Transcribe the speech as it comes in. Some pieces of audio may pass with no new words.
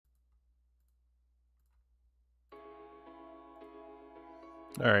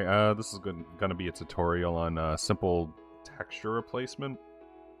Alright, this is gonna be a tutorial on simple texture replacement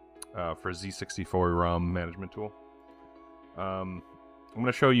for z64 ROM management tool. I'm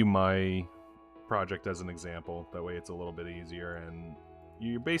gonna show you my project as an example, that way it's a little bit easier, and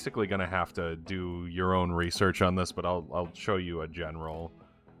you're basically gonna have to do your own research on this, but I'll show you a general,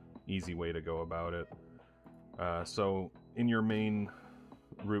 easy way to go about it. So in your main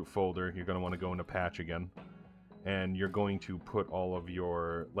root folder, you're gonna want to go into patch again. And you're going to put all of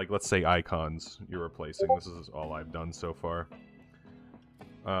your, like, let's say icons you're replacing. This is all I've done so far.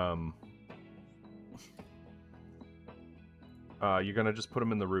 You're gonna just put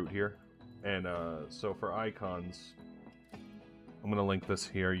them in the root here. And so for icons, I'm gonna link this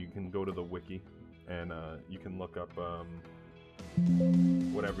here. You can go to the wiki and you can look up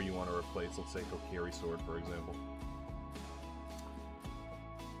whatever you want to replace. Let's say Kokiri Sword, for example.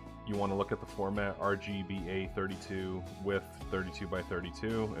 You want to look at the format RGBA32 width 32 by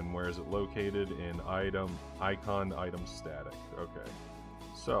 32, and where is it located? In icon item static. Okay,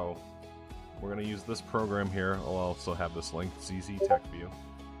 so we're going to use this program here. I'll also have this linked, ZZ Tech View.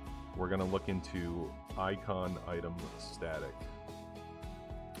 We're going to look into icon item static.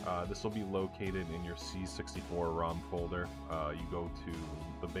 This will be located in your z64 ROM folder. You go to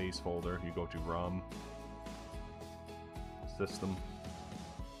the base folder, you go to ROM, System,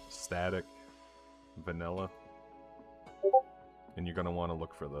 Static, Vanilla, and you're going to want to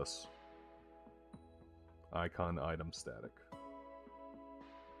look for this. Icon item static.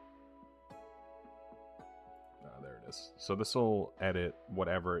 There it is. So this will edit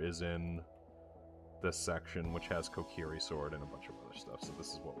whatever is in this section, which has Kokiri Sword and a bunch of other stuff. So this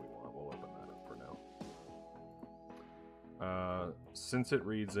is what we want. We'll open that up for now. Since it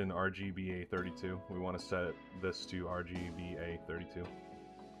reads in RGBA32, we want to set this to RGBA32.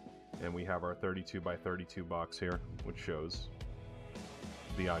 And we have our 32 by 32 box here, which shows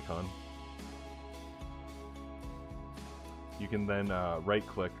the icon. You can then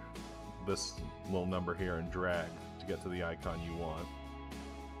right-click this little number here and drag to get to the icon you want.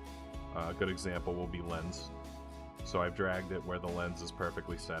 A good example will be lens. So I've dragged it where the lens is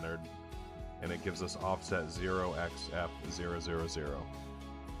perfectly centered, and it gives us offset 0xf000.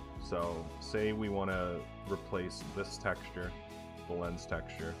 So say we want to replace this texture, the lens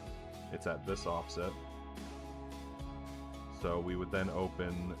texture. It's at this offset. So we would then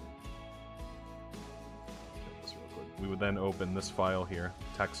open we would then open this file here,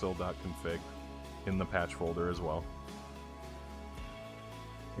 texel.config, in the patch folder as well.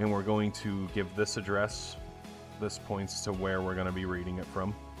 And we're going to give this address. This points to where we're going to be reading it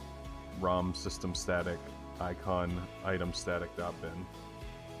from. ROM system static icon item static.bin.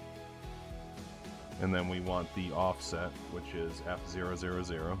 And then we want the offset, which is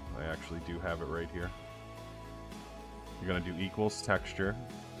F000. I actually do have it right here. You're going to do equals texture.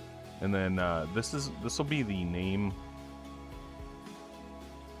 And then this will be the name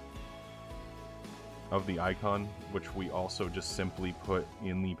of the icon, which we also just simply put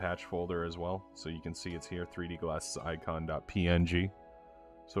in the patch folder as well. So you can see it's here, 3D glasses icon.png.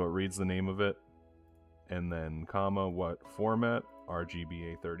 So it reads the name of it, and then comma, what format?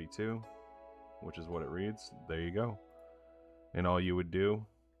 RGBA32. Which is what it reads. There you go. And all you would do,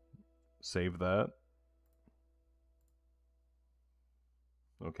 save that.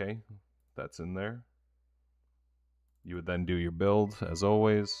 Okay, that's in there. You would then do your build, as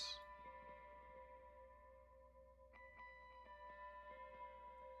always.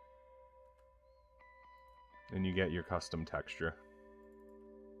 And you get your custom texture.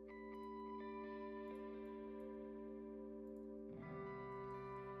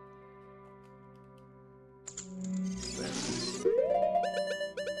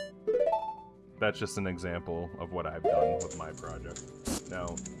 That's just an example of what I've done with my project.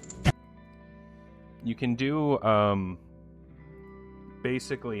 Now, you can do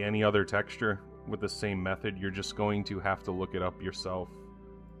basically any other texture with the same method. You're just going to have to look it up yourself,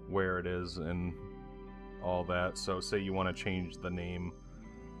 where it is and all that. So say you want to change the name,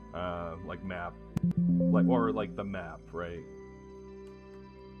 like map, or like the map, right?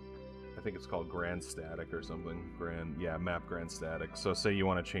 I think it's called Grand Static or something. Map Grand Static. So say you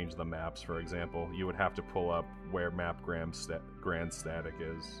want to change the maps, for example, you would have to pull up where map Grand Static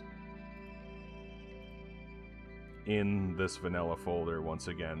is in this vanilla folder. Once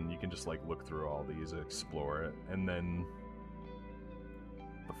again, you can just like look through all these, explore it, and then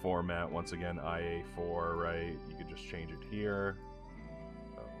the format, once again, IA4, right? You could just change it here.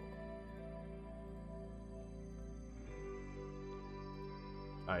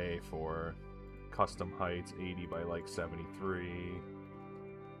 IA4, custom heights 80 by like 73.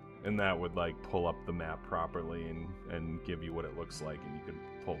 And that would like pull up the map properly and give you what it looks like, and you can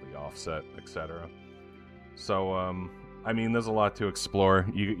pull the offset, etc. So I mean, there's a lot to explore.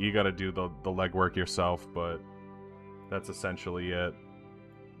 You got to do the legwork yourself, but that's essentially it.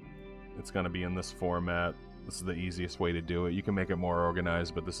 It's going to be in this format. This is the easiest way to do it. You can make it more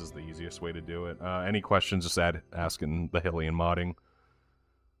organized, but this is the easiest way to do it. Any questions, just ask in the Hillian modding.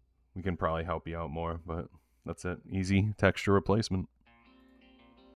 We can probably help you out more, but that's it. Easy texture replacement.